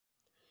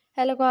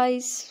Hello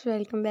guys,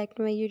 welcome back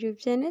to my YouTube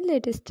channel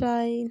Latest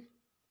Style.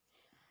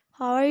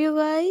 How are you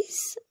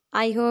guys?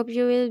 I hope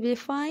you will be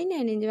fine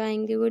and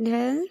enjoying the good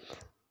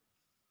health.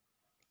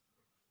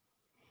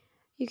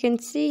 You can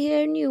see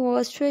here new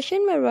worst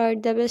fashion, but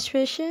what the best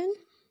fashion.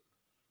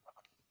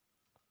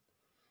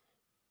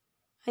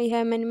 I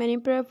have many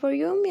prayer for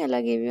you. May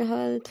Allah give you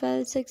health,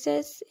 wealth,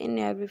 success in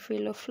every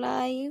field of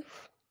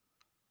life.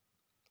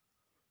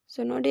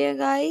 So now dear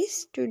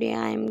guys, today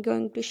I am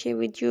going to share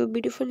with you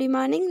beautifully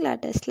morning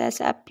latest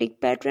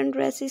applique pattern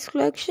dresses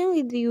collection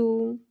with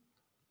you.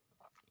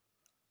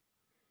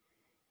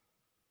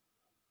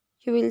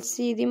 You will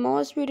see the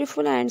most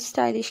beautiful and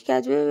stylish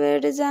casual wear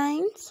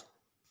designs.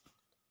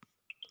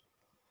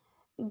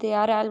 They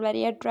are all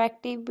very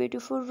attractive,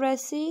 beautiful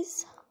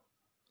dresses.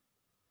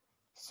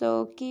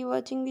 So keep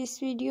watching this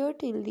video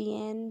till the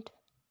end.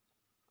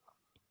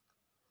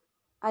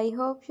 I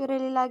hope you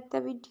really like the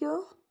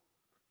video.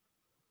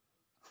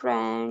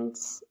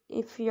 Friends,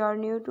 if you are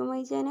new to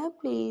my channel,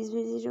 please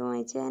visit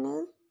my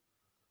channel.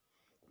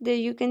 There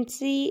you can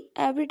see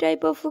every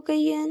type of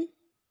occasion,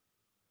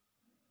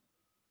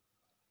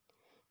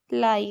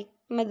 like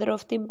mother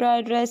of the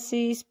bride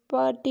dresses,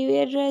 party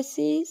wear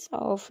dresses,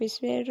 office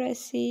wear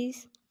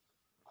dresses,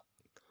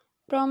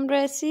 prom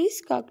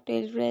dresses,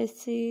 cocktail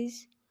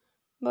dresses,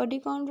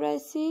 bodycon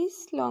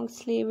dresses, long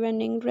sleeve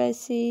wedding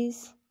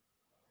dresses,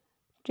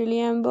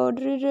 frilly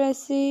embroidery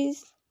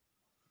dresses,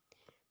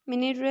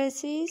 mini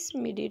dresses,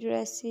 midi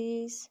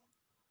dresses,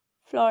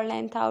 floor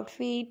length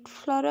outfit,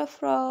 flora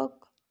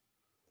frock,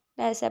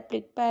 lace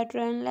applique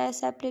pattern,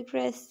 lace applique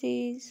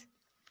dresses,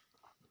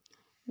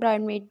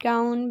 bridesmaid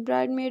gown,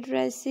 bridesmaid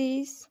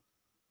dresses,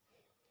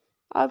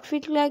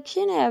 outfit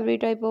collection, every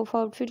type of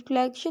outfit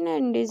collection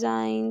and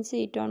designs.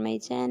 See it on my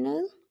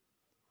channel.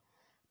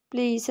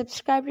 Please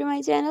subscribe to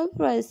my channel,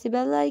 press the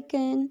bell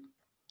icon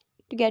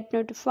to get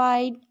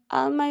notified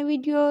all my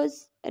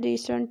videos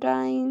reach on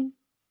time.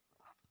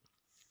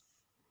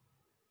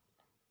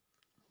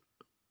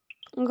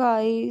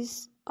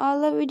 Guys,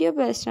 all the video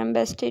best and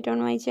best it on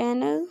my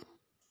channel.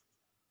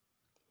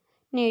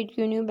 Need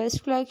you new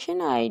best collection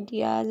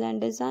ideas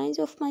and designs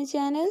of my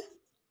channel.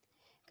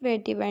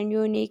 Creative and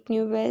unique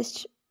new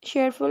best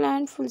cheerful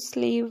and full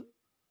sleeve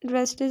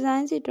dress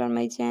designs it on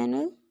my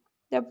channel.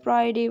 The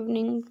bride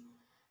evening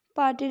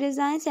party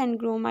designs and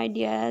groom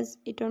ideas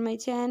it on my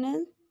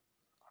channel.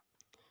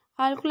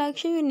 All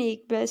collection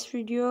unique best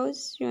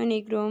videos,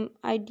 unique groom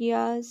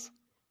ideas,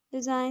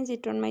 designs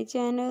it on my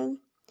channel.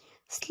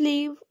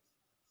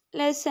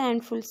 Sleeveless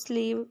and full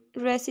sleeve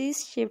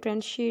dresses, shift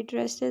and sheet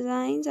dress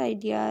designs,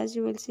 ideas.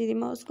 You will see the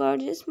most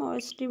gorgeous,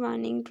 most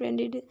demanding,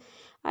 trendy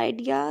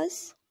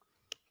ideas.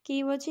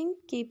 Keep watching,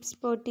 keep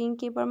supporting,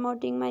 keep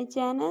promoting my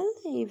channel.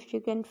 If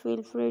you can,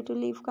 feel free to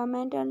leave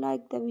comment and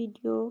like the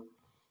video.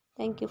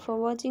 Thank you for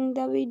watching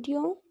the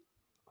video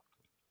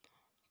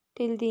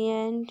till the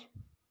end.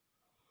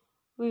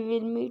 We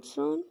will meet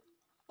soon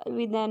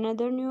with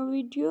another new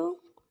video.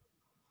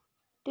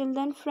 Till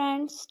then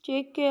friends,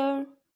 take care.